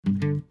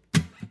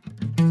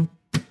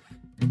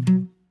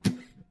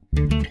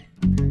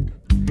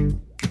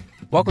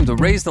Welcome to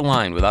Raise the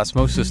Line with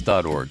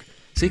Osmosis.org,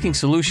 seeking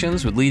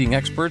solutions with leading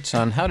experts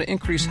on how to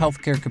increase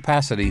healthcare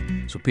capacity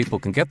so people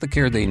can get the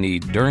care they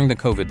need during the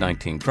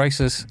COVID-19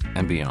 crisis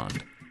and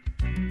beyond.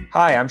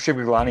 Hi, I'm Shiv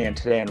Gaglani, and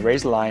today on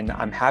Raise the Line,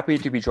 I'm happy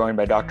to be joined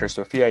by Dr.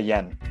 Sophia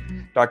Yen.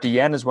 Dr.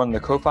 Yen is one of the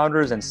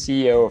co-founders and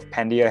CEO of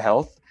Pandia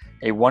Health,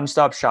 a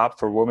one-stop shop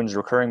for women's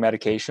recurring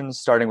medications,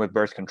 starting with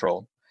birth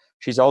control.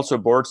 She's also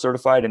board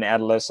certified in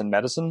adolescent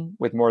medicine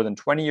with more than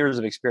 20 years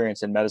of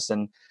experience in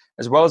medicine,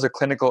 as well as a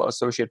clinical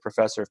associate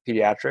professor of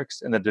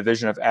pediatrics in the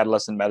Division of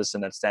Adolescent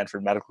Medicine at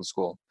Stanford Medical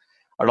School.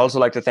 I'd also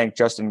like to thank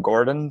Justin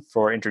Gordon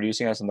for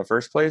introducing us in the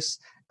first place.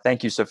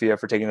 Thank you, Sophia,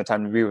 for taking the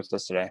time to be with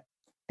us today.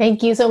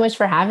 Thank you so much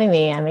for having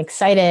me. I'm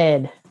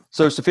excited.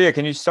 So, Sophia,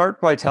 can you start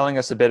by telling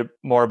us a bit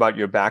more about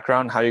your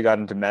background, how you got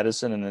into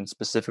medicine, and then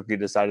specifically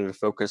decided to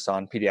focus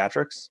on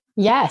pediatrics?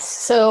 Yes.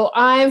 So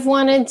I've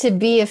wanted to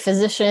be a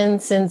physician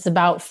since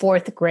about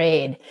fourth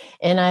grade.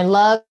 And I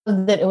loved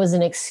that it was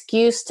an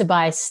excuse to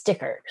buy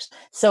stickers.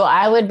 So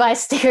I would buy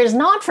stickers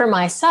not for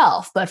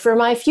myself, but for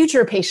my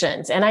future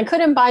patients. And I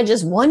couldn't buy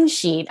just one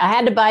sheet. I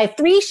had to buy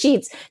 3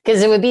 sheets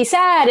because it would be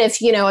sad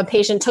if, a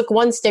patient took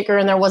one sticker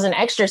and there wasn't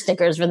extra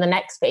stickers for the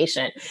next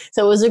patient.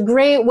 So it was a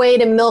great way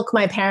to milk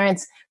my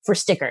parents for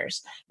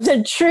stickers.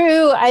 The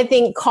true, I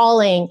think,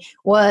 calling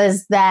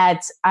was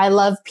that I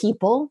love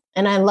people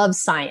and I love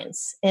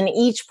science. And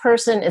each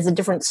person is a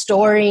different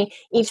story.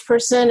 Each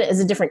person is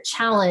a different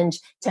challenge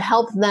to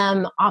help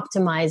them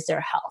optimize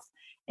their health.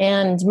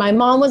 And my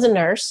mom was a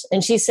nurse,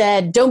 and she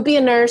said, don't be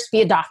a nurse,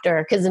 be a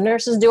doctor, because the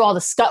nurses do all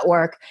the scut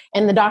work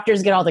and the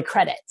doctors get all the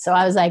credit. So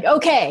I was like,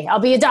 okay, I'll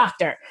be a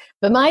doctor.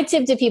 But my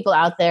tip to people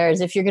out there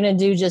is if you're going to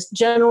do just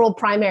general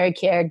primary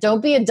care,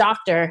 don't be a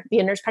doctor, be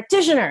a nurse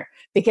practitioner,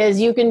 because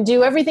you can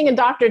do everything a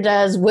doctor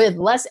does with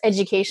less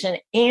education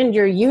and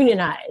you're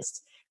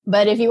unionized.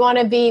 But if you want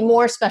to be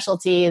more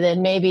specialty,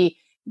 then maybe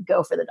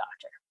go for the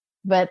doctor.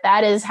 But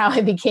that is how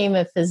I became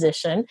a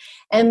physician.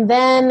 And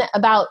then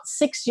about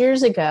 6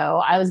 years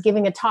ago, I was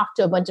giving a talk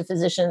to a bunch of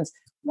physicians.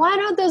 Why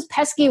don't those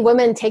pesky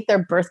women take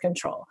their birth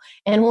control?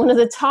 And one of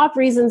the top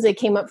reasons that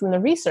came up from the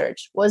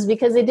research was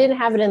because they didn't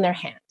have it in their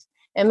hand.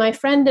 And my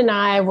friend and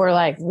I were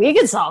like, we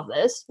can solve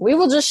this. We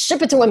will just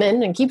ship it to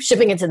women and keep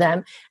shipping it to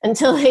them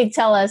until they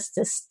tell us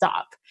to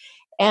stop.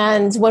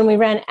 And when we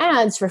ran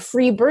ads for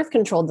free birth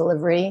control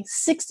delivery,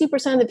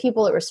 60% of the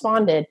people that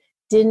responded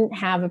didn't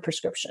have a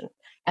prescription.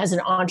 As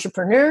an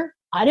entrepreneur,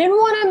 I didn't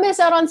want to miss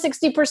out on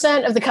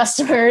 60% of the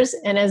customers.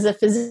 And as a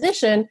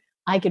physician,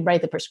 I could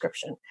write the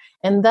prescription.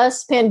 And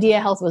thus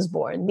Pandia Health was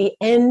born, the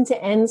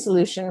end-to-end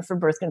solution for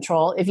birth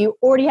control. If you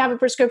already have a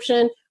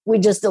prescription, we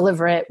just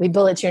deliver it. We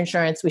bill it to your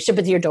insurance. We ship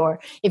it to your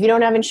door. If you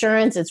don't have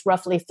insurance, it's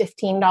roughly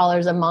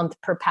 $15 a month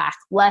per pack,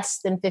 less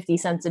than 50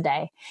 cents a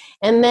day.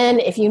 And then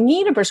if you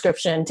need a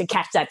prescription to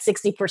catch that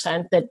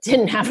 60% that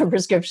didn't have a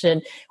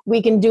prescription,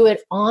 we can do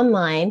it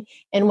online.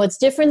 And what's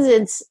different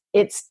is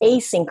it's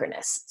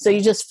asynchronous. So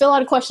you just fill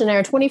out a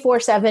questionnaire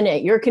 24/7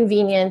 at your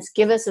convenience,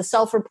 give us a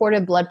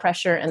self-reported blood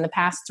pressure in the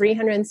past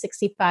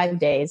 365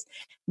 days.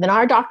 Then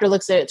our doctor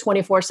looks at it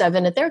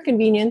 24/7 at their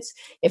convenience.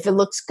 If it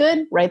looks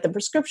good, write the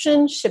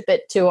prescription, ship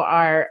it to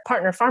our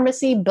partner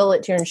pharmacy, bill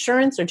it to your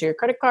insurance or to your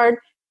credit card,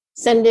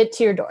 send it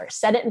to your door.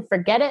 Set it and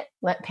forget it.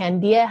 Let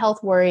Pandia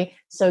Health worry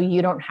so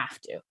you don't have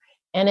to.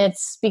 And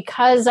it's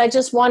because I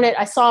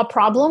saw a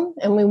problem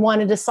and we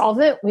wanted to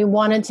solve it. We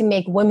wanted to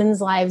make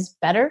women's lives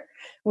better.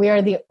 We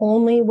are the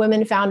only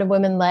women-founded,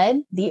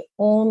 women-led, the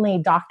only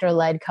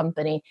doctor-led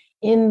company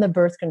in the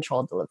birth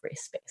control delivery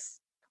space.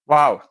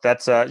 Wow,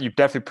 that's you've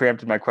definitely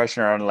preempted my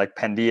question around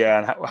Pandia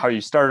and how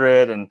you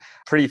started, and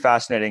pretty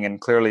fascinating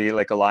and clearly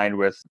aligned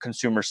with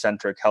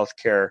consumer-centric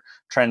healthcare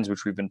trends,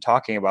 which we've been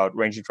talking about,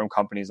 ranging from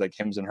companies like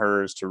Hims and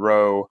Hers to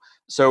Ro.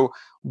 So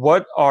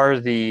what are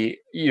can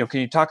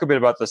you talk a bit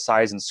about the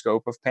size and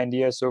scope of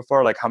Pandia so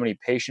far? How many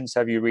patients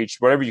have you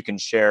reached? Whatever you can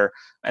share.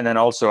 And then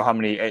also how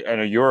many, I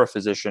know you're a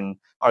physician.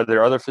 Are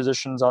there other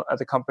physicians at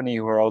the company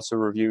who are also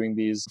reviewing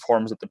these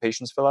forms that the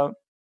patients fill out?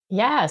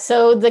 Yeah.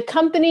 So the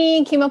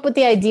company came up with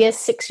the idea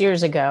 6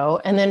 years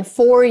ago, and then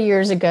 4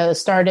 years ago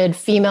started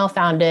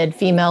female-founded,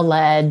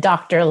 female-led,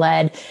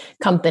 doctor-led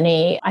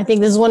company. I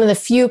think this is one of the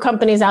few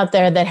companies out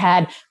there that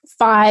had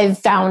 5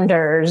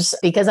 founders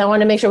because I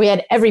wanted to make sure we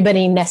had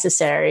everybody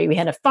necessary. We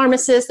had a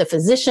pharmacist, a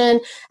physician,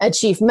 a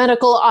chief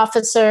medical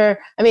officer,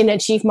 a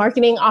chief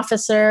marketing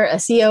officer, a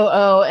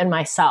COO, and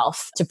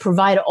myself to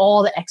provide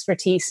all the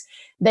expertise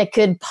that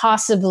could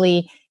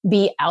possibly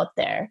be out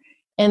there.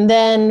 And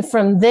then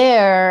from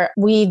there,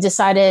 we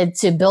decided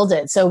to build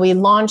it. So we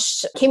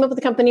came up with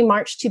the company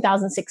March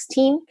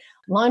 2016,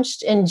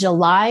 launched in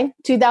July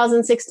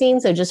 2016.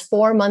 So just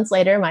 4 months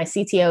later, my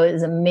CTO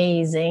is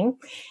amazing.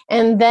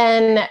 And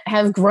then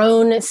have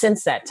grown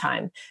since that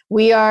time.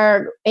 We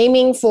are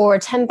aiming for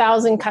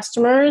 10,000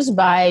 customers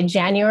by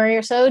January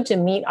or so to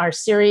meet our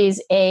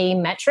Series A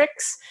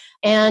metrics.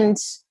 And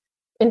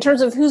in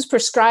terms of who's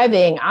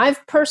prescribing,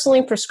 I've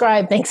personally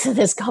prescribed, thanks to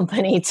this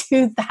company,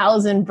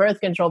 2,000 birth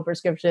control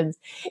prescriptions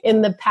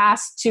in the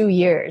past 2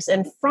 years.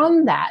 And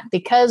from that,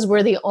 because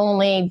we're the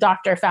only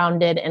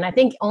doctor-founded, and I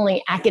think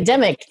only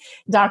academic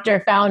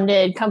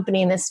doctor-founded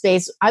company in this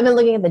space, I've been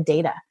looking at the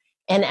data.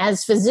 And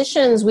as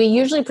physicians, we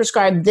usually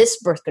prescribe this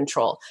birth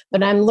control.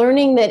 But I'm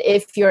learning that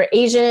if you're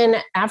Asian,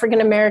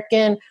 African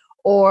American,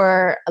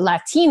 or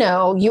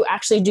Latino, you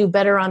actually do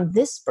better on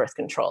this birth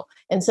control.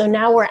 And so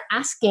now we're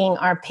asking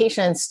our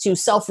patients to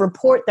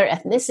self-report their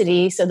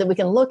ethnicity so that we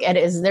can look at,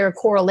 is there a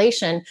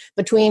correlation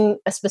between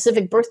a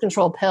specific birth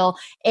control pill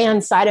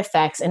and side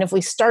effects? And if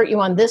we start you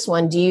on this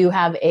one, do you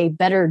have a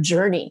better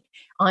journey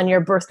on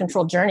your birth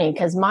control journey?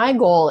 Because my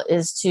goal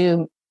is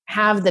to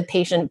have the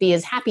patient be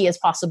as happy as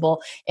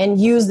possible and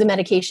use the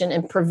medication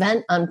and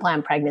prevent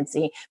unplanned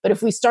pregnancy. But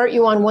if we start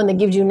you on one that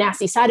gives you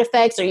nasty side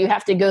effects, or you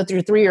have to go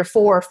through 3 or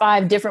 4 or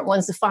 5 different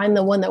ones to find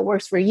the one that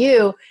works for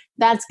you,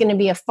 that's going to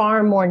be a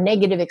far more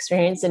negative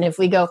experience. And if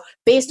we go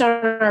based on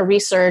our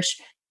research,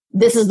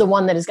 this is the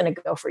one that is going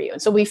to go for you.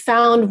 And so we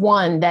found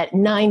one that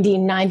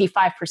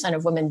 95%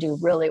 of women do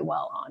really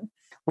well on.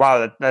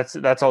 Wow,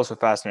 that's also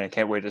fascinating. I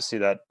can't wait to see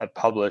that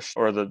published,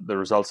 or the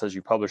results as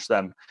you publish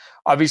them.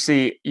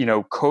 Obviously,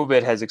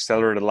 COVID has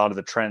accelerated a lot of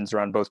the trends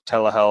around both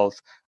telehealth,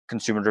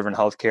 consumer-driven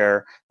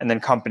healthcare, and then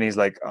companies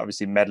like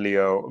obviously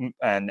Medleo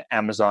and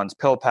Amazon's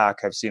PillPack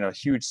have seen a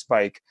huge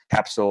spike.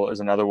 Capsule is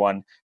another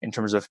one in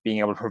terms of being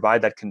able to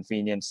provide that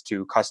convenience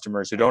to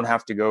customers who don't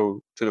have to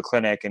go to the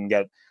clinic and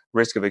get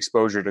risk of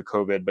exposure to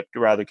COVID, but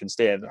rather can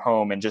stay at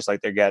home, and just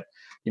like they get,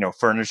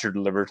 furniture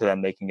delivered to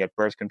them, they can get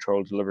birth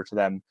control delivered to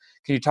them.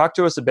 Can you talk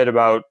to us a bit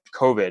about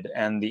COVID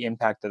and the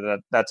impact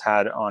that's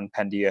had on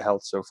Pandia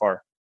Health so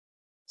far?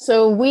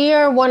 So we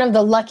are one of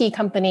the lucky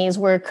companies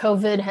where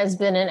COVID has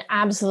been an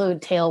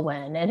absolute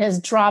tailwind. It has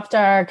dropped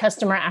our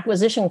customer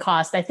acquisition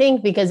cost, I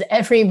think, because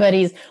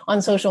everybody's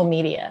on social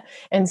media.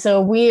 And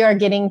so we are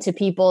getting to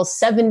people.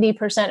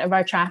 70% of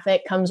our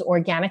traffic comes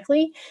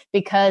organically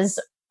because,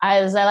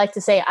 as I like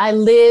to say, I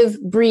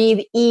live,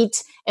 breathe,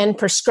 eat, and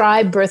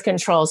prescribe birth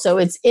control. So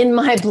it's in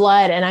my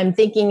blood, and I'm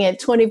thinking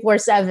it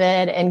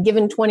 24/7. And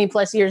given 20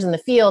 plus years in the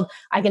field,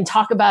 I can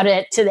talk about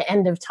it to the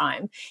end of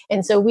time.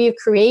 And so we've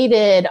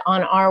created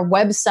on our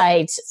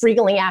website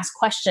frequently asked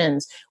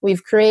questions.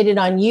 We've created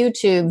on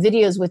YouTube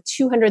videos with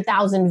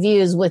 200,000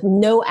 views with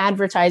no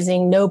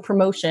advertising, no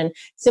promotion,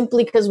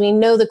 simply because we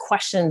know the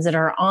questions that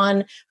are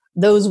on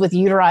those with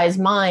uterized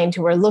mind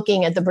who are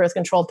looking at the birth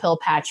control pill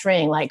patch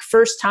ring, like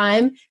first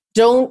time,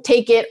 don't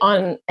take it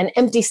on an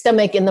empty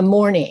stomach in the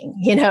morning,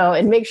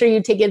 and make sure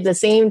you take it at the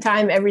same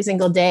time every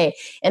single day,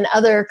 and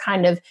other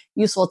kind of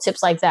useful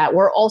tips like that.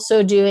 We're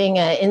also doing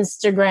an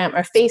Instagram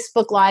or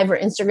Facebook Live or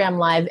Instagram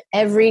Live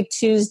every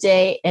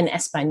Tuesday in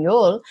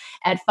Espanol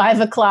at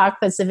 5:00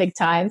 Pacific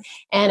time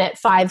and at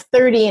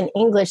 5:30 in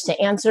English to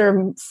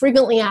answer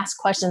frequently asked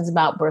questions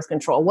about birth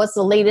control. What's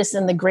the latest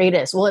and the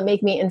greatest? Will it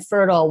make me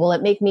infertile? Will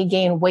it make me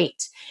gain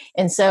weight?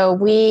 And so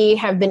we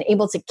have been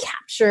able to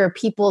capture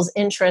people's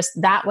interest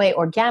that way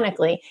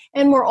organically.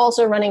 And we're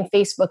also running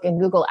Facebook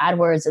and Google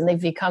AdWords, and they've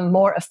become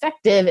more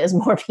effective as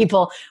more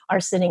people are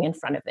sitting in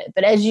front of it.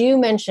 But as you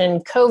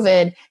mentioned,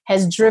 COVID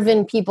has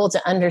driven people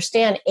to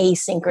understand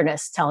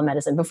asynchronous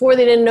telemedicine. Before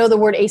they didn't know the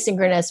word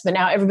asynchronous, but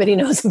now everybody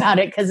knows about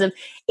it because of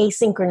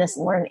asynchronous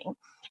learning.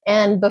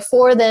 And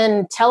before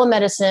then,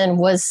 telemedicine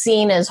was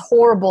seen as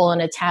horrible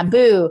and a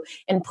taboo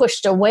and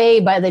pushed away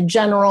by the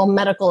general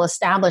medical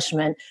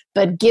establishment.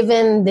 But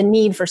given the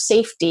need for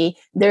safety,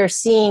 they're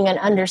seeing and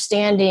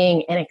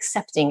understanding and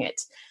accepting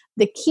it.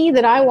 The key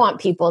that I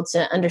want people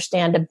to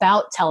understand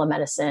about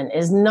telemedicine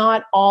is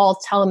not all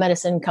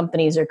telemedicine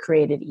companies are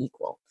created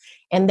equal,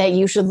 and that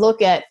you should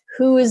look at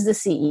who is the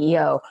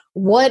CEO,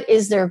 what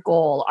is their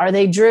goal, are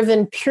they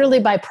driven purely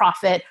by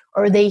profit,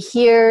 or are they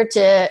here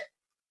to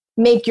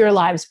make your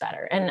lives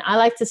better? And I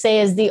like to say,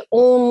 as the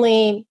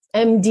only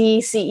MD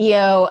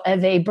CEO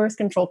of a birth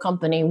control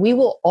company, we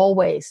will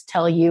always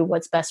tell you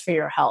what's best for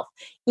your health,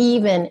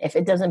 even if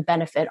it doesn't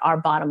benefit our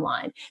bottom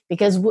line,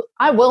 because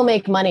I will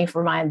make money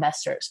for my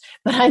investors,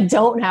 but I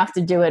don't have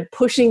to do it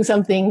pushing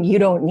something you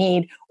don't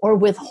need or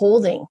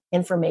withholding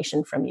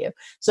information from you.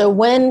 So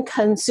when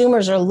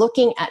consumers are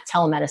looking at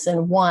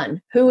telemedicine,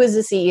 one, who is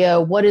the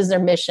CEO? What is their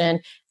mission?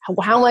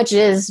 How much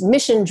is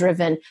mission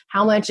driven?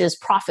 How much is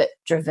profit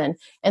driven?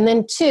 And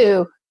then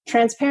two,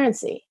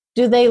 transparency.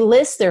 Do they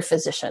list their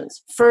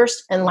physicians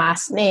first and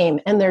last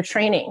name and their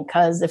training?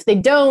 Because if they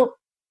don't,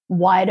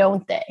 why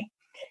don't they?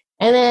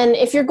 And then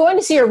if you're going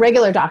to see a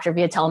regular doctor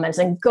via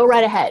telemedicine, go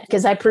right ahead,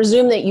 because I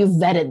presume that you've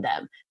vetted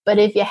them. But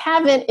if you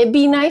haven't, it'd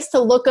be nice to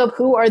look up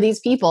who are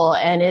these people,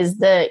 and is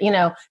the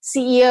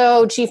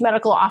CEO, chief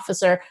medical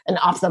officer, an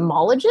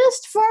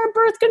ophthalmologist for a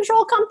birth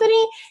control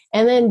company?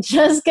 And then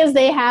just because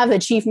they have a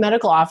chief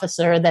medical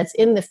officer that's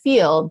in the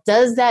field,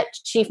 does that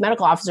chief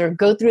medical officer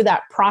go through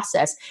that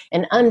process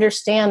and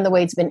understand the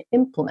way it's been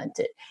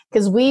implemented?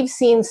 Because we've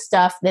seen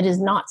stuff that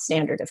is not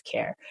standard of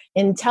care.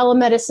 In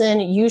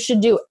telemedicine, you should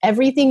do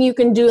everything you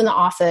can do in the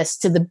office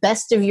to the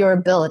best of your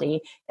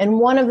ability. And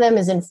one of them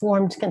is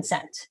informed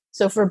consent.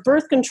 So for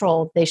birth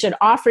control, they should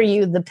offer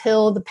you the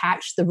pill, the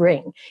patch, the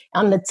ring.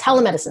 On the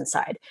telemedicine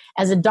side,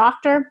 as a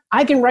doctor,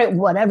 I can write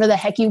whatever the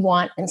heck you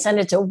want and send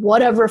it to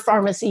whatever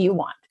pharmacy you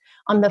want.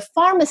 On the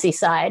pharmacy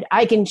side,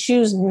 I can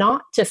choose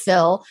not to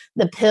fill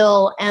the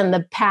pill and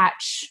the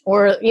patch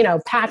or,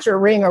 patch or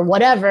ring or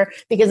whatever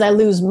because I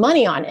lose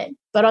money on it.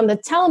 But on the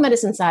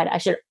telemedicine side, I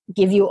should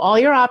give you all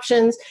your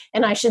options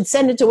and I should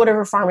send it to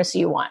whatever pharmacy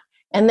you want.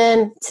 And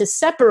then to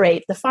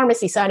separate the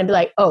pharmacy side and be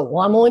like, oh,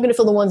 well, I'm only going to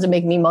fill the ones that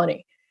make me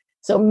money.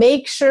 So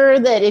make sure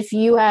that if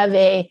you have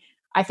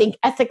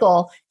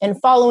ethical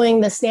and following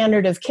the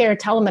standard of care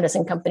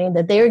telemedicine company,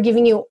 that they are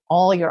giving you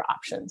all your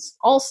options.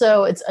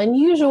 Also, it's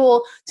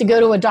unusual to go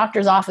to a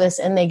doctor's office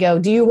and they go,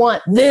 do you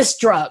want this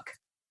drug?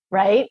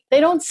 Right? They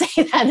don't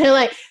say that. They're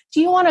like, do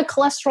you want a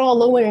cholesterol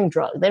lowering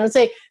drug? They don't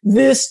say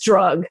this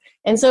drug.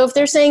 And so if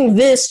they're saying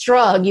this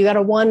drug, you got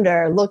to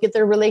wonder, look at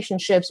their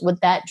relationships with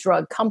that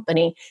drug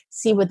company,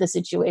 see what the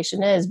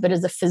situation is. But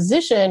as a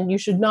physician, you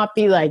should not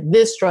be like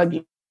this drug.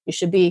 You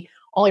should be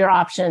all your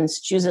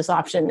options, choose this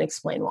option and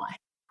explain why.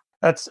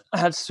 That's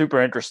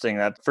super interesting.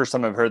 That first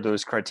time I've heard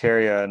those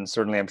criteria, and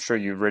certainly I'm sure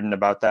you've written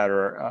about that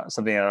or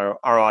something that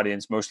our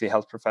audience, mostly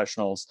health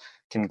professionals,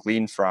 can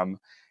glean from.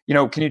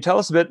 Can you tell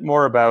us a bit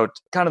more about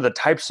kind of the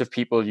types of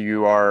people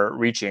you are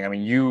reaching? I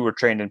mean, you were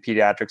trained in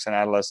pediatrics and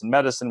adolescent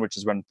medicine, which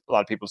is when a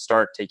lot of people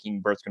start taking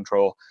birth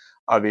control,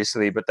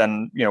 obviously. But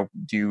then,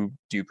 do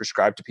you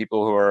prescribe to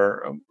people who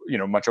are,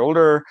 much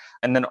older?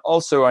 And then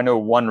also, I know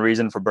one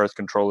reason for birth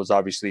control is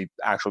obviously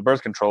actual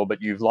birth control,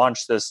 but you've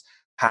launched this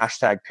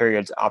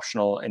 #periods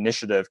optional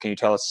initiative. Can you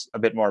tell us a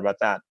bit more about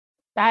that?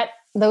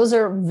 Those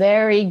are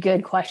very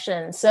good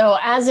questions. So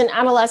as an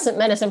adolescent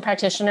medicine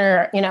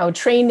practitioner,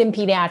 trained in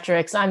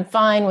pediatrics, I'm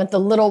fine with the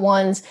little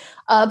ones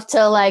up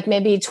to like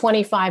maybe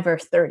 25 or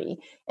 30.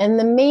 And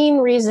the main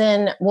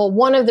reason,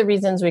 one of the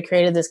reasons we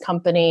created this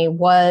company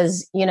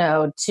was,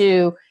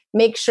 to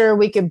make sure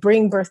we could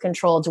bring birth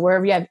control to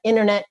wherever you have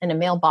internet and a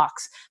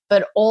mailbox,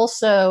 but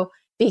also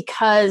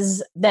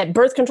because that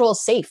birth control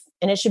is safe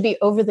and it should be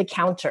over the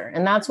counter.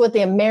 And that's what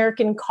the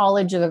American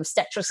College of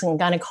Obstetrics and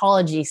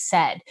Gynecology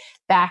said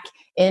back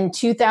in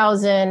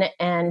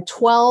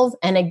 2012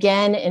 and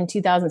again in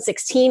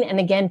 2016 and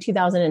again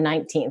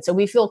 2019. So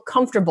we feel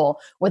comfortable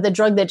with a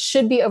drug that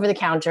should be over the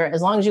counter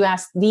as long as you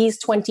ask these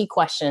 20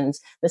 questions,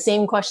 the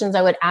same questions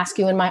I would ask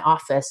you in my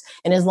office,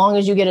 and as long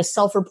as you get a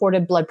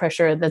self-reported blood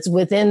pressure that's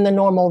within the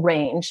normal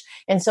range.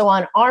 And so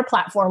on our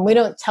platform, we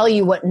don't tell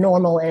you what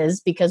normal is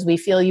because we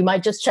feel you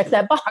might just check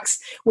that box.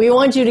 We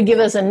want you to give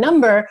us a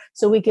number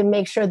so we can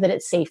make sure that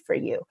it's safe for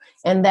you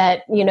and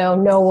that,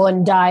 no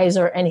one dies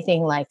or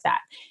anything like that.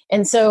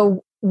 And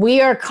so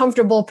we are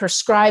comfortable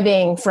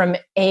prescribing from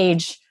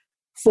age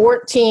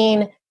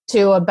 14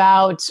 to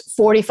about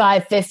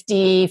 45,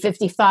 50,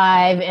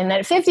 55. And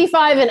at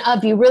 55 and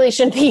up, you really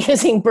shouldn't be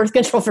using birth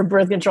control for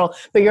birth control,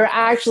 but you're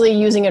actually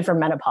using it for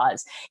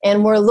menopause.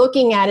 And we're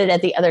looking at it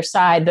at the other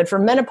side. But for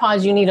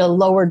menopause, you need a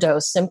lower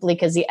dose simply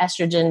because the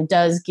estrogen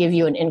does give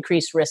you an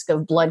increased risk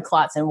of blood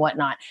clots and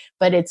whatnot.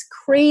 But it's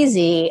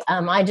crazy.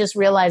 I just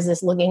realized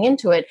this looking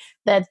into it,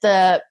 that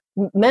the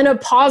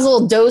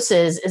menopausal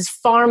doses is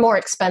far more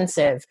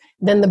expensive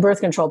than the birth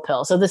control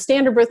pill. So the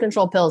standard birth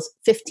control pill is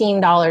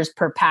 $15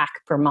 per pack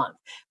per month.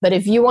 But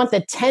if you want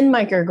the 10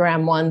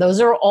 microgram one, those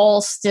are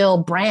all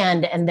still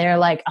brand and they're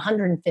like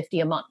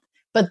 $150 a month.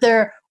 But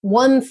they're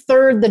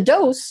 1/3 the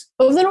dose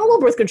of the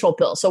normal birth control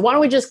pill. So why don't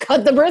we just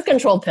cut the birth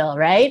control pill,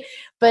 right?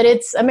 But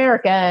it's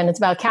America and it's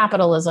about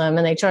capitalism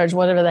and they charge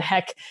whatever the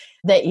heck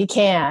that you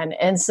can.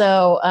 And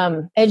so,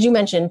 as you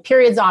mentioned,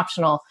 periods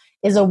optional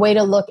is a way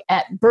to look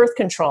at birth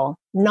control,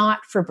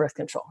 not for birth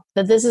control.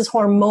 That this is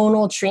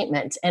hormonal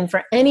treatment. And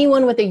for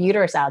anyone with a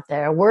uterus out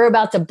there, we're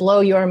about to blow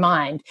your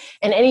mind.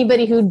 And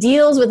anybody who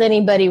deals with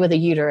anybody with a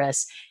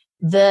uterus,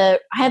 I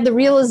had the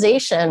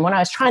realization when I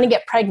was trying to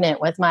get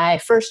pregnant with my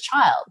first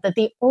child that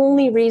the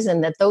only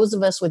reason that those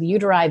of us with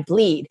uteri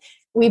bleed,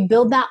 we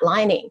build that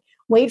lining,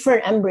 wait for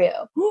an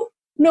embryo.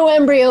 No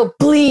embryo,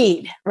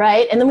 bleed,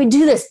 right? And then we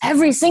do this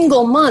every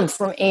single month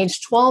from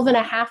age 12 and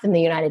a half in the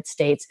United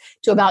States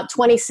to about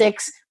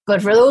 26.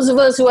 But for those of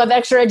us who have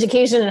extra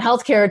education in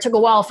healthcare, it took a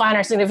while to find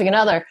our significant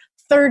other,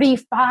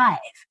 35.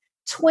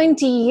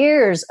 20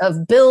 years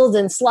of build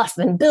and slough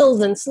and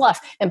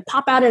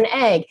pop out an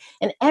egg.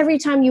 And every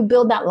time you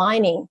build that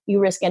lining, you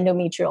risk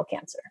endometrial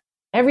cancer.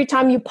 Every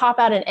time you pop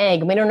out an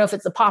egg, we don't know if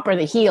it's the pop or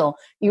the heel,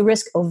 you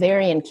risk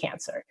ovarian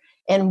cancer.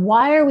 And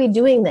why are we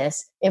doing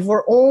this if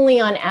we're only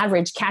on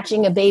average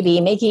catching a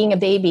baby, making a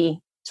baby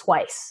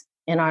twice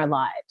in our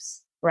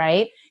lives,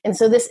 right? And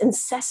so this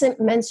incessant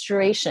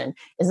menstruation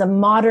is a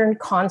modern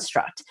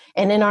construct.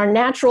 And in our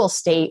natural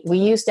state, we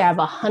used to have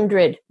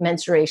 100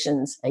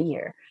 menstruations a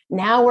year.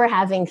 Now we're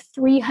having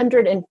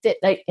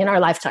 350 in our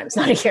lifetimes,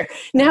 not a year.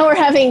 Now we're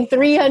having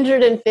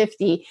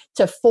 350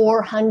 to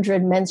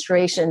 400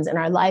 menstruations in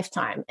our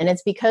lifetime. And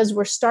it's because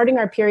we're starting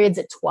our periods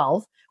at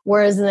 12.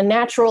 Whereas in the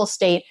natural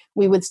state,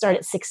 we would start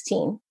at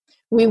 16.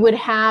 We would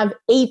have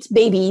 8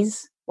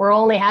 babies. We're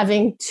only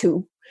having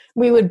 2.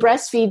 We would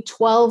breastfeed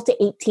 12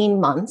 to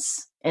 18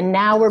 months. And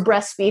now we're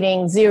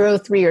breastfeeding 0,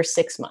 3, or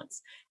 6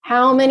 months.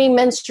 How many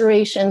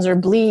menstruations or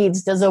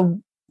bleeds does a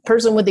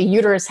person with a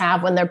uterus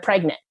have when they're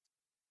pregnant?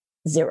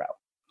 0.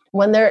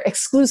 When they're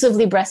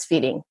exclusively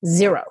breastfeeding,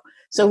 0.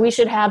 So we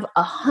should have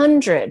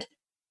 100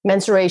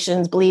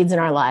 menstruations, bleeds in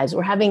our lives.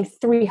 We're having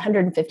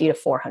 350 to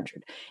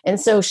 400. And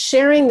so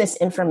sharing this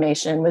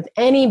information with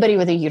anybody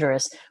with a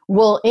uterus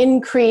will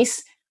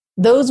increase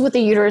those with a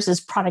uterus's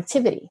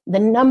productivity. The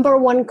number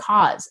one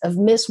cause of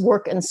missed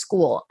work and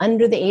school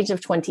under the age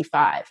of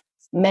 25,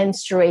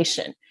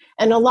 menstruation.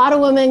 And a lot of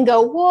women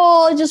go,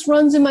 well, it just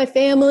runs in my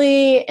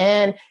family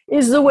and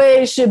is the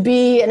way it should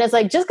be. And it's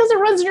like, just because it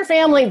runs in your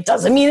family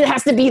doesn't mean it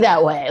has to be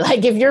that way.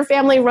 Like if your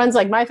family runs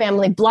like my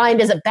family, blind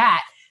as a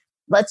bat,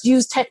 let's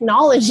use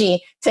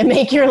technology to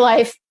make your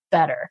life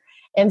better.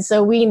 And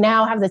so we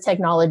now have the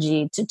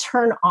technology to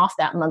turn off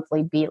that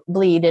monthly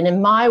bleed. And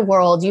in my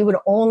world, you would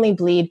only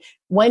bleed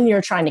when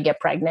you're trying to get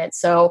pregnant.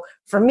 So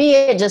for me,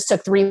 it just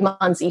took 3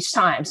 months each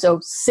time. So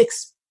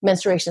 6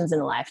 menstruations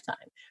in a lifetime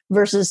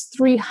versus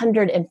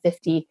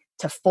 350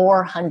 to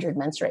 400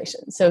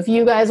 menstruations. So if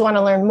you guys want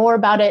to learn more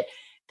about it,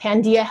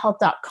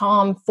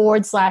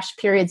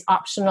 pandiahealth.com/periods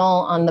optional.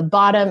 On the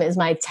bottom is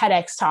my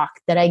TEDx talk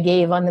that I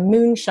gave on the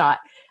moonshot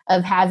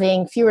of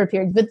having fewer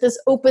periods. But this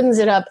opens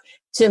it up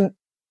to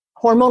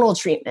hormonal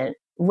treatment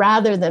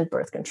rather than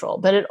birth control.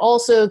 But it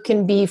also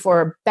can be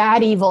for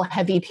bad, evil,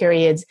 heavy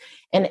periods.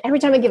 And every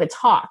time I give a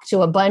talk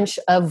to a bunch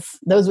of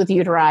those with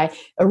uteri,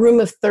 a room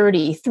of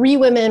 30, 3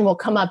 women will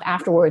come up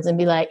afterwards and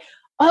be like,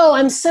 oh,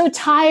 I'm so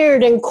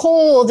tired and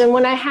cold. And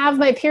when I have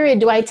my period,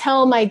 do I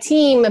tell my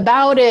team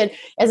about it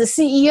as a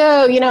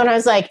CEO? And I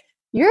was like,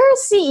 you're a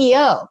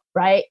CEO,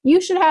 right? You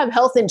should have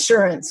health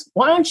insurance.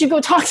 Why don't you go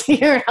talk to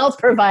your health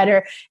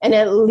provider? And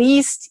at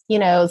least,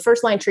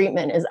 first line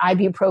treatment is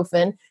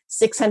ibuprofen,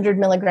 600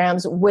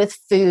 milligrams with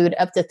food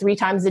up to 3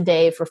 times a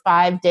day for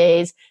 5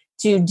 days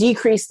to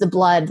decrease the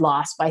blood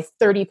loss by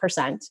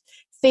 30%.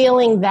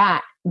 Failing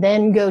that,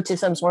 then go to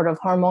some sort of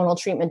hormonal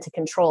treatment to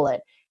control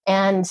it.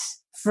 And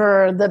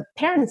for the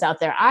parents out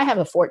there, I have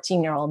a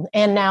 14-year-old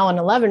and now an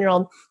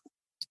 11-year-old.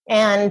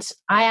 And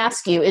I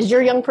ask you, is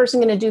your young person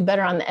going to do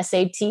better on the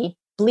SAT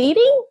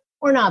bleeding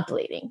or not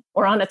bleeding?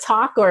 Or on a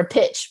talk or a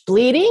pitch,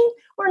 bleeding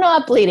or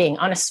not bleeding?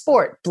 On a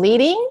sport,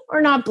 bleeding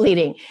or not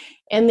bleeding?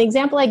 And the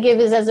example I give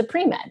is as a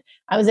pre-med.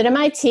 I was at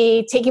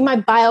MIT taking my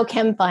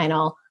biochem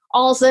final.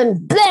 All of a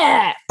sudden,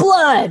 blah,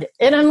 blood.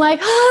 And I'm like,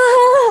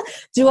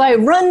 do I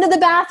run to the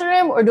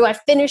bathroom or do I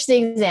finish the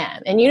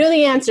exam? And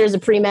the answer as a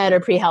pre-med or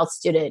pre-health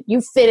student,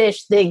 you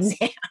finish the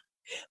exam.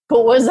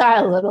 But was I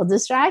a little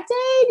distracted?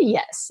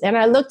 Yes. And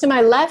I looked to my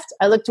left,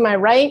 I looked to my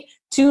right,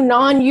 2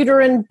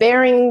 non-uterine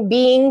bearing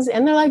beings,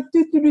 and they're like,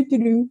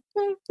 do.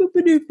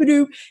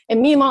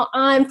 And meanwhile,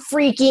 I'm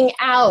freaking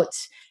out.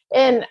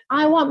 And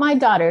I want my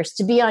daughters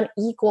to be on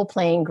equal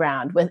playing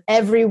ground with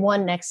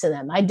everyone next to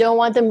them. I don't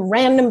want them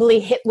randomly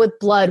hit with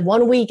blood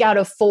 1 week out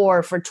of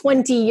 4 for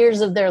 20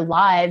 years of their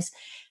lives.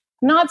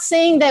 Not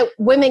saying that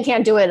women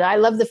can't do it. I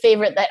love the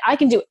favorite that I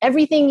can do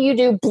everything you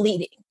do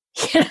bleeding,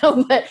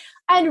 but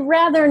I'd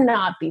rather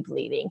not be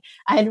bleeding.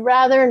 I'd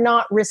rather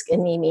not risk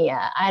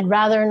anemia. I'd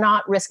rather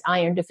not risk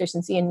iron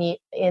deficiency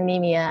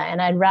anemia.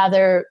 And I'd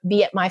rather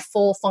be at my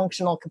full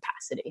functional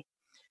capacity.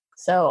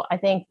 So I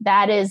think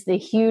that is the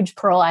huge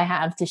pearl I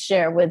have to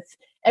share with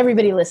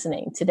everybody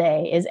listening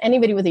today is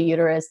anybody with a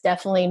uterus,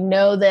 definitely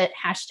know that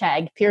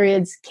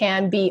 #periods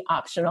can be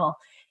optional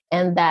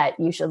and that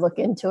you should look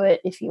into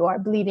it if you are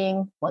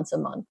bleeding once a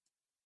month.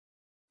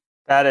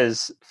 That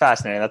is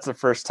fascinating. That's the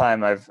first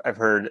time I've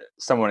heard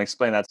someone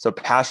explain that so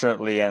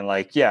passionately. And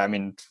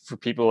for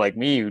people like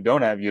me who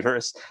don't have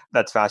uterus,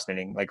 that's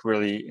fascinating,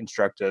 really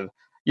instructive.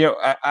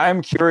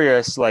 I'm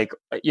curious,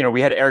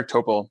 we had Eric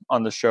Topol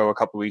on the show a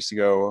couple of weeks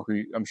ago,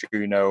 who I'm sure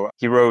you know.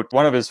 He wrote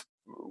one of his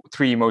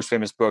 3 most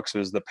famous books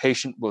was The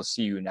Patient Will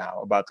See You Now,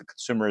 about the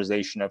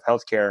consumerization of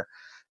healthcare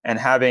and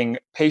having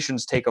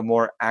patients take a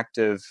more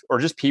active, or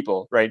just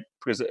people, right?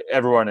 Because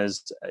everyone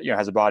is,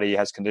 has a body,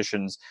 has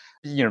conditions,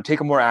 take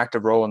a more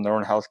active role in their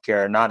own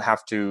healthcare, not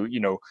have to,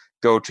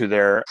 go to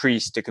their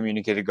priest to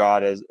communicate to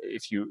God, as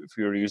if you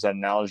were to use that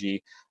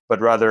analogy, but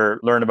rather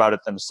learn about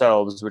it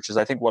themselves, which is,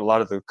 I think, what a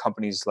lot of the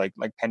companies like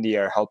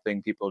Pendia are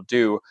helping people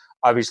do,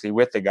 obviously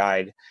with the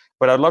guide.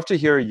 But I'd love to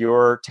hear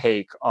your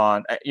take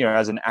on,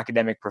 as an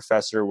academic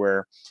professor,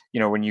 where,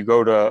 when you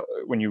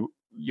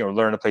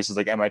learn at places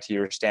like MIT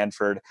or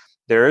Stanford,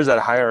 there is that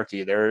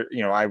hierarchy there.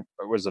 I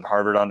was at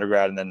Harvard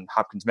undergrad and then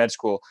Hopkins Med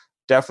School.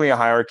 Definitely a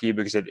hierarchy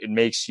because it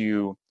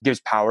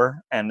gives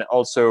power. And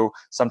also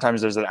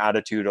sometimes there's an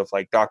attitude of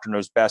doctor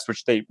knows best,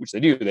 which they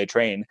do, they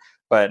train,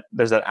 but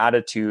there's that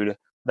attitude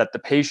that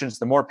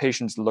the more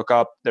patients look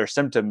up their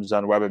symptoms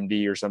on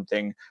WebMD or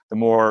something, the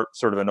more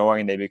sort of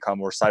annoying they become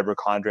or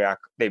cyberchondriac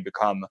they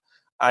become.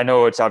 I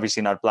know it's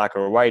obviously not black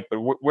or white, but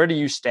where do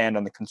you stand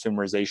on the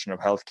consumerization of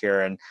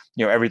healthcare and,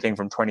 everything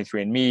from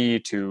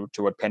 23andMe to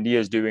what Pendia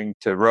is doing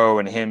to Ro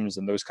and Hims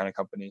and those kind of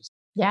companies?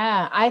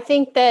 Yeah, I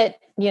think that,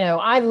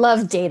 I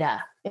love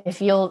data.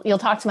 If you'll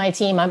talk to my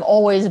team, I'm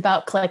always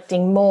about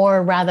collecting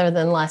more rather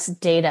than less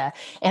data.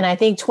 And I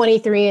think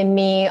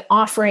 23andMe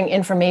offering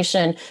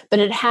information, but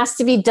it has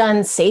to be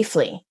done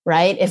safely,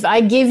 right? If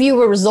I give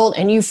you a result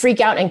and you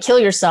freak out and kill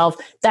yourself,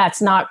 that's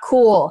not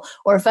cool.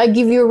 Or if I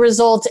give you a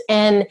result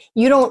and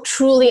you don't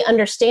truly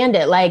understand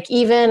it, like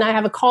even I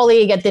have a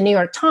colleague at the New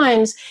York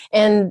Times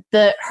and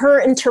her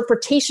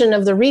interpretation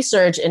of the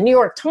research in New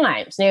York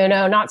Times,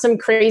 not some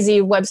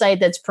crazy website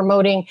that's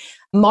promoting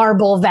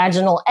marble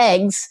vaginal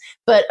eggs,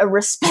 but a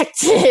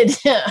respected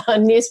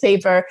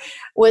newspaper,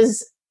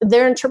 was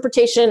their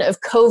interpretation of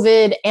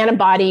COVID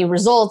antibody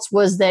results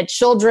was that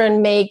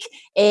children make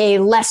a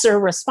lesser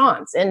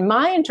response. And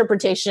my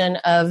interpretation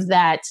of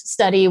that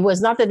study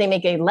was not that they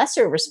make a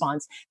lesser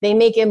response, they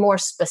make a more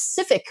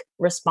specific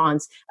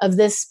response of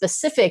this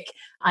specific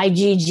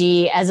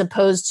IgG as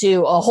opposed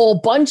to a whole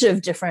bunch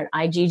of different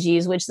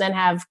IgGs, which then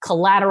have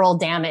collateral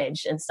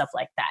damage and stuff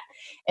like that.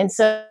 And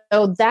so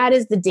that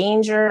is the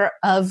danger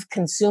of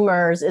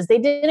consumers, is they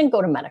didn't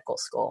go to medical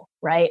school,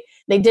 right?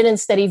 They didn't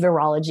study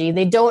virology.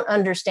 They don't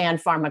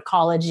understand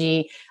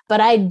pharmacology.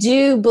 But I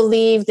do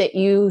believe that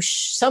you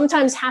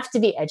sometimes have to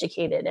be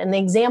educated. And the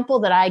example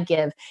that I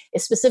give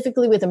is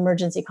specifically with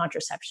emergency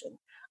contraception.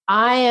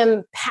 I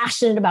am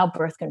passionate about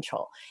birth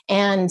control.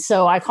 And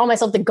so I call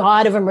myself the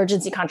god of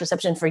emergency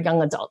contraception for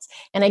young adults.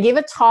 And I gave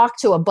a talk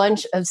to a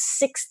bunch of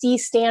 60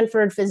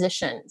 Stanford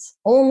physicians,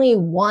 only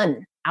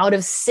one out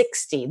of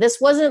 60. This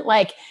wasn't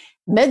like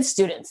med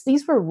students.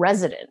 These were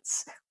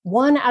residents.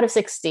 1 out of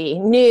 60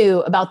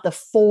 knew about the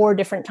 4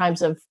 different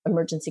types of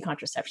emergency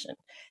contraception.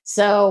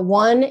 So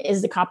 1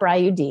 is the copper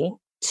IUD.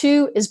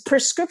 2 is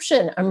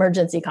prescription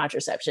emergency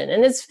contraception.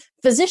 And as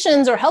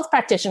physicians or health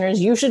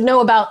practitioners, you should know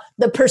about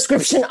the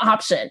prescription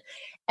option.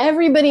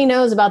 Everybody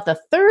knows about the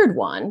 3rd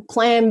one,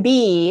 Plan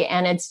B,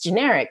 and its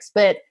generics.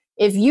 But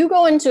if you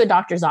go into a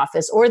doctor's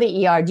office or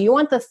the ER, do you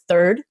want the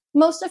 3rd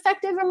most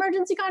effective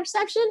emergency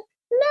contraception?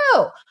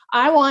 No,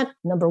 I want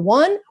number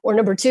 1 or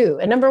number 2.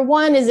 And number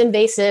 1 is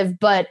invasive,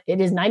 but it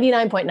is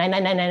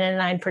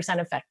 99.99999%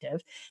 effective.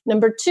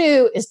 Number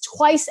 2 is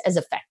twice as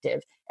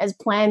effective as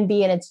Plan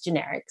B and its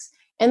generics.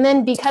 And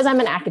then because I'm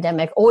an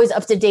academic, always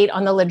up to date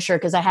on the literature,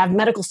 because I have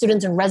medical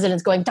students and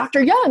residents going,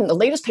 Dr. Young, the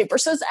latest paper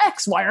says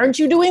X. Why aren't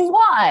you doing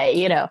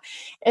Y?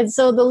 And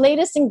so the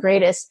latest and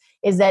greatest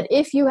is that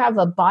if you have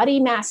a body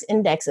mass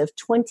index of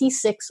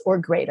 26 or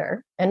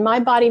greater, and my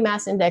body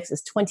mass index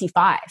is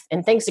 25,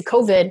 and thanks to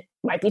COVID,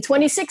 might be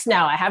 26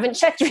 now. I haven't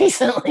checked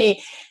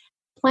recently.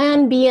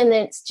 Plan B and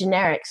its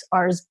generics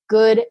are as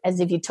good as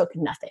if you took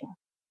nothing.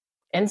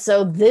 And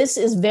so this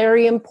is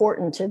very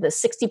important to the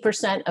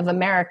 60% of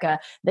America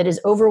that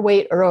is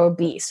overweight or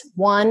obese.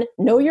 1,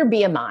 know your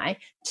BMI.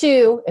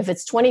 2, if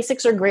it's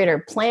 26 or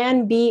greater,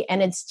 Plan B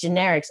and its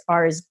generics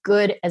are as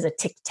good as a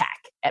Tic Tac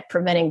at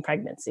preventing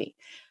pregnancy.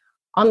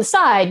 On the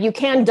side, you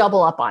can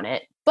double up on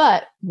it,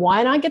 but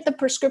why not get the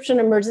prescription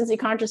emergency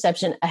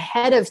contraception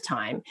ahead of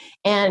time?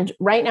 And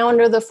right now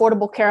under the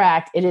Affordable Care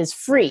Act, it is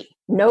free,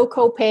 no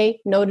copay,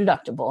 no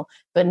deductible,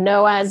 but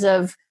no, as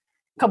of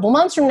a couple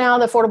months from now,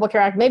 the Affordable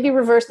Care Act may be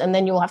reversed and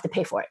then you will have to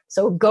pay for it.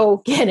 So go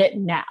get it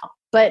now.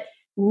 But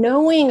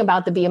knowing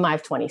about the BMI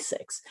of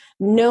 26,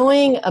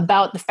 knowing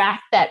about the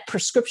fact that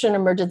prescription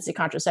emergency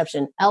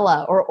contraception,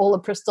 Ella or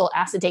olapristal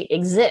acetate,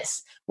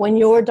 exists when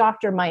your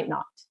doctor might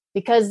not,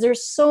 because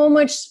there's so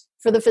much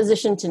for the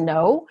physician to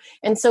know.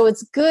 And so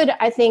it's good,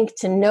 I think,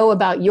 to know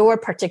about your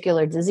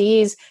particular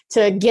disease,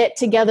 to get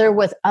together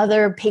with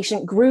other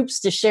patient groups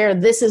to share,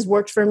 this has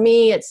worked for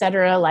me, et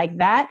cetera, like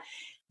that.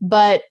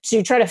 But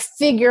to try to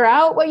figure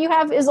out what you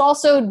have is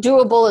also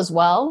doable as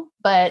well.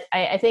 But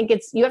I think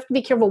you have to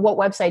be careful what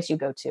websites you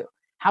go to.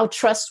 How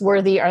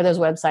trustworthy are those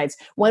websites?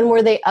 When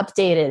were they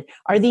updated?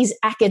 Are these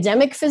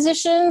academic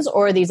physicians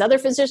or are these other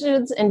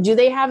physicians? And do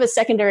they have a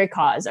secondary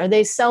cause? Are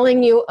they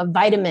selling you a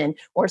vitamin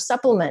or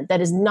supplement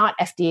that is not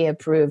FDA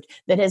approved,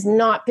 that has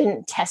not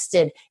been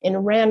tested in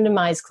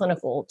randomized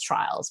clinical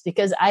trials?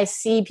 Because I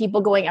see people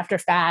going after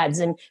fads,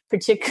 and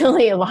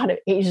particularly a lot of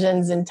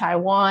Asians in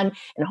Taiwan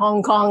and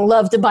Hong Kong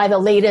love to buy the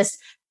latest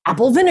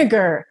apple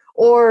vinegar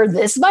or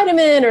this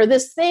vitamin or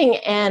this thing.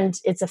 And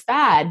it's a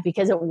fad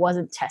because it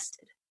wasn't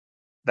tested.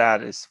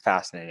 That is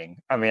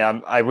fascinating. I mean,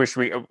 I wish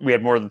we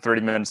had more than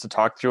 30 minutes to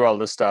talk through all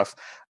this stuff.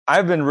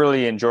 I've been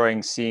really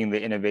enjoying seeing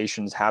the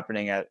innovations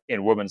happening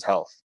in women's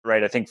health,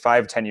 right? I think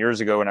 5-10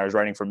 years ago when I was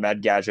writing for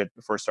MedGadget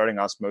before starting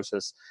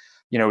Osmosis,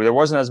 there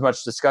wasn't as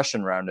much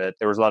discussion around it.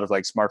 There was a lot of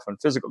like smartphone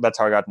physical. That's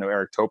how I got to know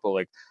Eric Topol,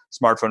 like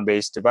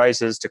smartphone-based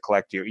devices to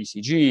collect your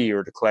ECG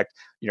or to collect,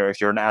 if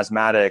you're an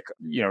asthmatic,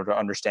 to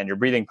understand your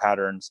breathing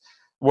patterns.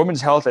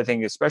 Women's health, I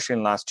think, especially in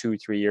the last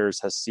 2-3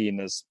 years, has seen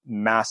this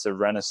massive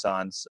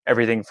renaissance.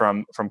 Everything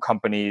from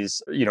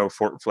companies,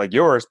 for like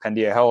yours,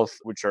 Pandia Health,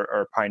 which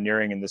are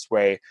pioneering in this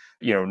way,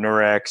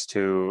 Nurex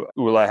to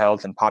Ula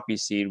Health and Poppy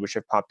Seed, which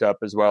have popped up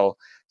as well.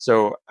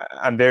 So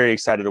I'm very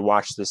excited to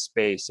watch this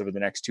space over the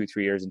next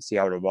 2-3 years and see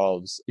how it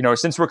evolves.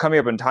 Since we're coming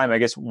up in time, I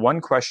guess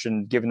one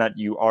question, given that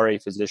you are a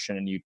physician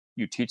and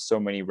you teach so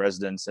many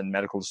residents and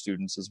medical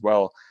students as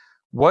well,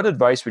 What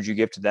advice would you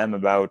give to them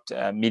about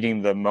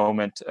meeting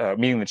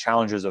the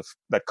challenges of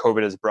that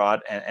COVID has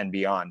brought and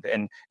beyond?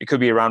 And it could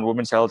be around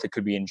women's health, it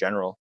could be in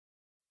general.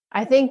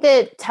 I think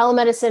that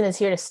telemedicine is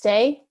here to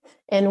stay,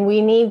 and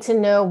we need to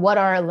know what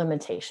are our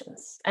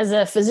limitations. As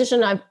a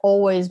physician, I've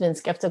always been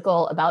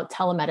skeptical about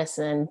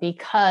telemedicine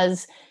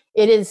because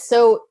it is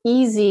so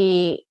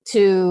easy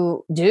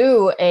to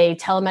do a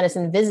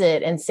telemedicine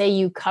visit and say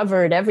you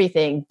covered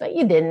everything, but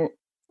you didn't.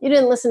 You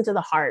didn't listen to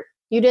the heart.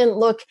 You didn't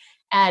look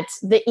at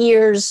the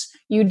ears.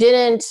 You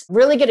didn't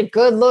really get a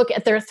good look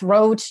at their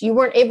throat. You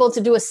weren't able to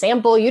do a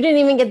sample. You didn't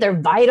even get their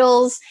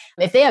vitals.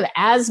 If they have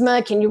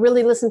asthma, can you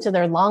really listen to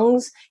their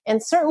lungs?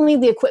 And certainly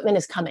the equipment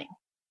is coming.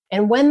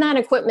 And when that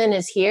equipment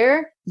is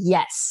here,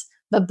 yes.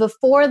 But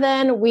before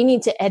then, we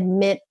need to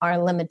admit our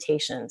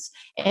limitations.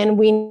 And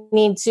we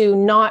need to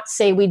not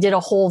say we did a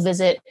whole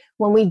visit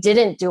when we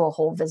didn't do a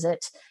whole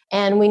visit.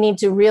 And we need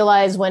to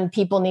realize when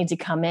people need to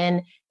come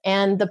in.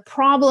 And the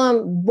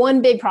problem,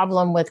 one big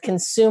problem with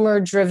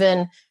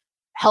consumer-driven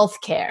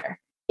healthcare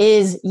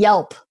is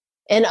Yelp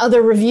and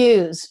other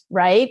reviews,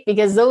 right?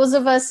 Because those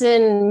of us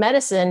in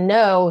medicine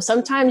know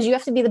sometimes you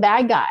have to be the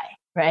bad guy,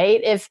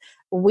 right? If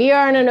we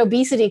are in an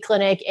obesity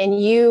clinic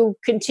and you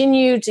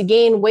continue to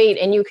gain weight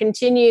and you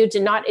continue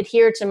to not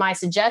adhere to my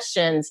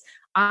suggestions,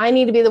 I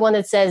need to be the one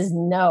that says,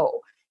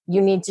 no,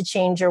 you need to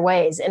change your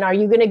ways. And are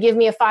you going to give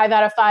me a 5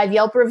 out of 5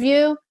 Yelp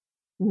review?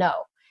 No.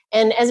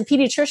 And as a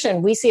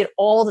pediatrician, we see it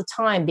all the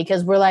time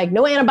because we're like,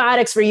 no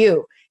antibiotics for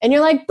you. And you're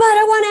like, but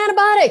I want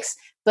antibiotics.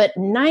 But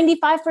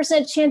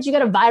 95% chance you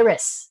got a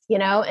virus,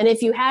 And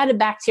if you had a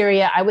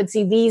bacteria, I would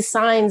see these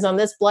signs on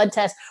this blood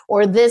test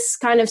or this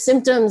kind of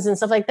symptoms and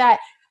stuff like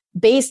that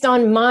based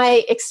on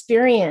my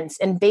experience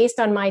and based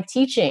on my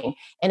teaching.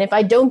 And if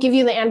I don't give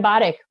you the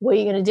antibiotic, what are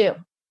you going to do?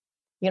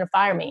 You're going to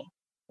fire me,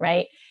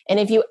 right? And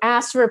if you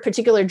ask for a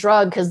particular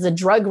drug because the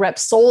drug rep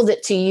sold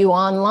it to you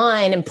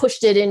online and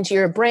pushed it into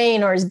your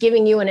brain or is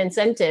giving you an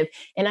incentive,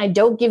 and I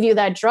don't give you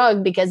that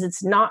drug because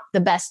it's not the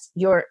best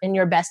in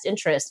your best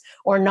interest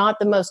or not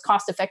the most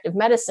cost-effective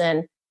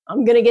medicine,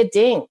 I'm going to get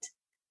dinged.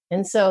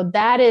 And so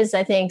that is,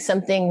 I think,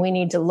 something we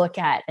need to look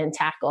at and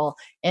tackle.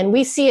 And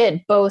we see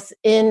it both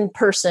in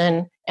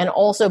person and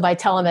also by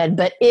telemed.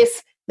 But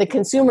if the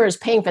consumer is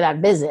paying for that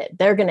visit,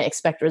 they're going to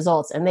expect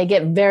results. And they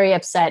get very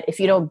upset if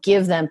you don't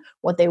give them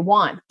what they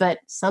want. But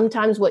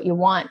sometimes what you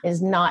want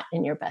is not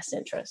in your best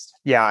interest.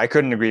 Yeah, I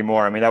couldn't agree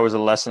more. I mean, that was a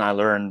lesson I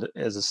learned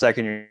as a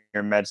second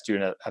year med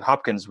student at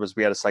Hopkins. Was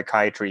we had a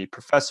psychiatry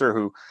professor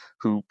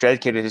who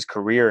dedicated his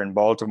career in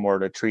Baltimore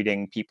to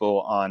treating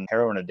people on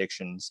heroin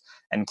addictions.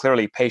 And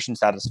clearly patient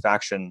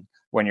satisfaction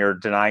when you're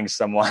denying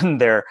someone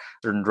their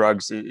certain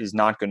drugs is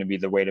not going to be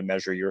the way to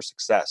measure your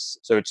success.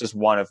 So it's just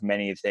one of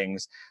many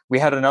things. We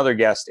had another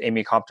guest,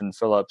 Amy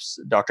Compton-Phillips,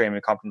 Dr.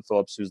 Amy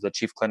Compton-Phillips, who's the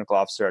chief clinical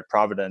officer at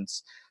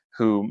Providence,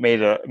 who made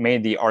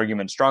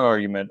the strong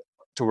argument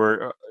to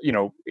where,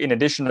 in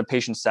addition to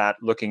patient sat,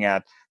 looking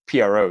at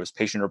PROs,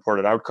 patient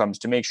reported outcomes,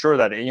 to make sure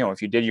that,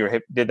 if you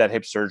did that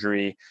hip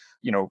surgery,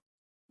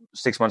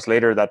 6 months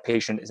later, that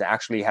patient is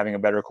actually having a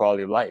better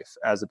quality of life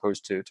as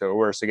opposed to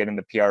worse. So getting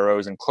the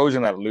PROs and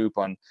closing that loop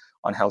on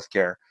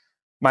healthcare.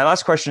 My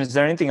last question, is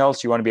there anything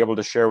else you want to be able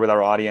to share with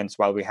our audience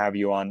while we have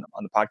you on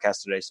the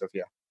podcast today,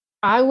 Sophia?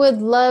 I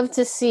would love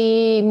to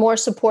see more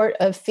support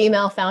of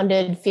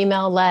female-founded,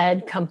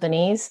 female-led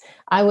companies.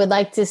 I would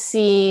like to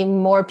see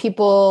more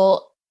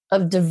people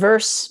of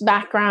diverse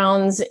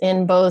backgrounds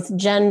in both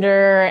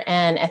gender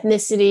and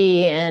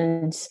ethnicity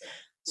and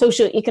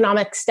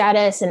socioeconomic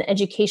status and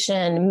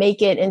education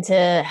make it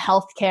into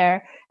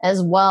healthcare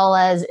as well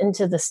as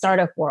into the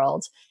startup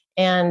world.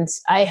 And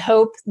I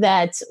hope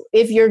that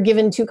if you're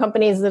given two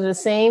companies that are the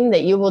same,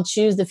 that you will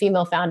choose the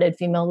female-founded,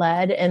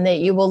 female-led, and that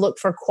you will look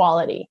for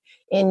quality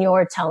in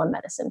your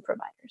telemedicine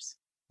providers.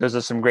 Those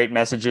are some great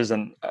messages.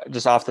 And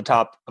just off the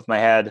top of my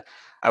head,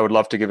 I would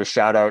love to give a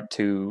shout out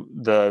to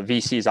the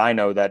VCs I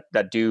know that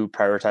do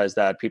prioritize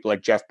that. People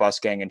like Jeff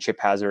Busgang and Chip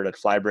Hazard at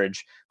Flybridge,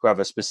 who have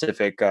a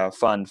specific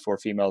fund for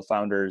female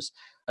founders,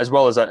 as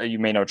well as you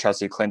may know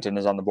Chelsea Clinton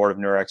is on the board of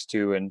Neurex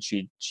too, and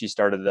she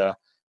started the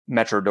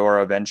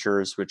Metrodora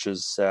Ventures, which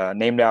is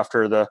named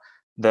after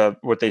the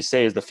what they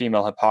say is the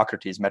female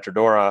Hippocrates,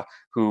 Metrodora,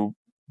 who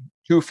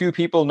too few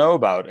people know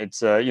about.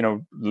 It's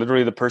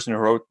literally the person who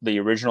wrote the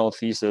original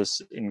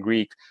thesis in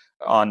Greek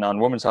on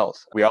women's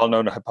health. We all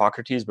know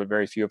Hippocrates, but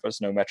very few of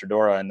us know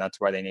Metrodora, and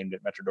that's why they named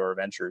it Metrodora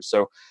Ventures.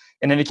 So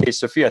in any case,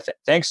 Sophia,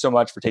 thanks so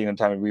much for taking the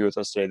time to be with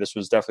us today. This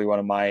was definitely one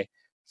of my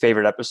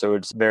favorite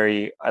episodes.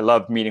 I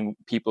love meeting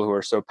people who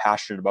are so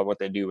passionate about what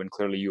they do, and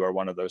clearly you are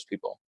one of those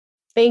people.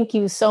 Thank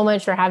you so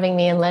much for having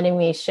me and letting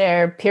me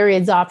share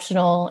periods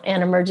optional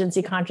and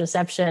emergency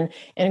contraception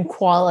and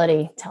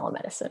quality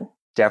telemedicine.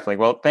 Definitely.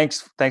 Well,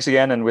 thanks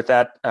again. And with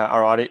that, to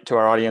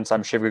our audience,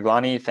 I'm Shiv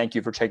Gaglani. Thank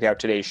you for checking out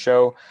today's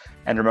show.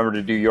 And remember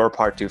to do your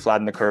part to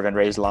flatten the curve and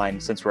raise the line,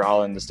 since we're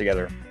all in this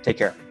together. Take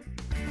care.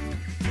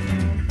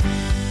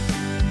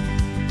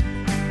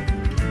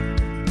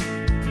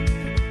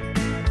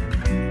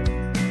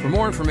 For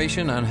more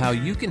information on how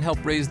you can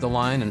help raise the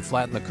line and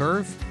flatten the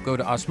curve, go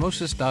to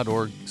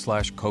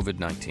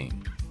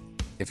osmosis.org/COVID-19.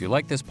 If you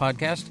like this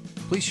podcast,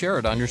 please share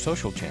it on your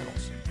social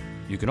channels.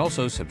 You can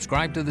also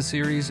subscribe to the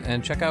series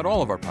and check out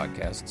all of our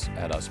podcasts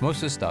at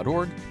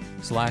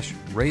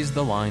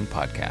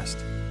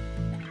osmosis.org/raisethelinepodcast.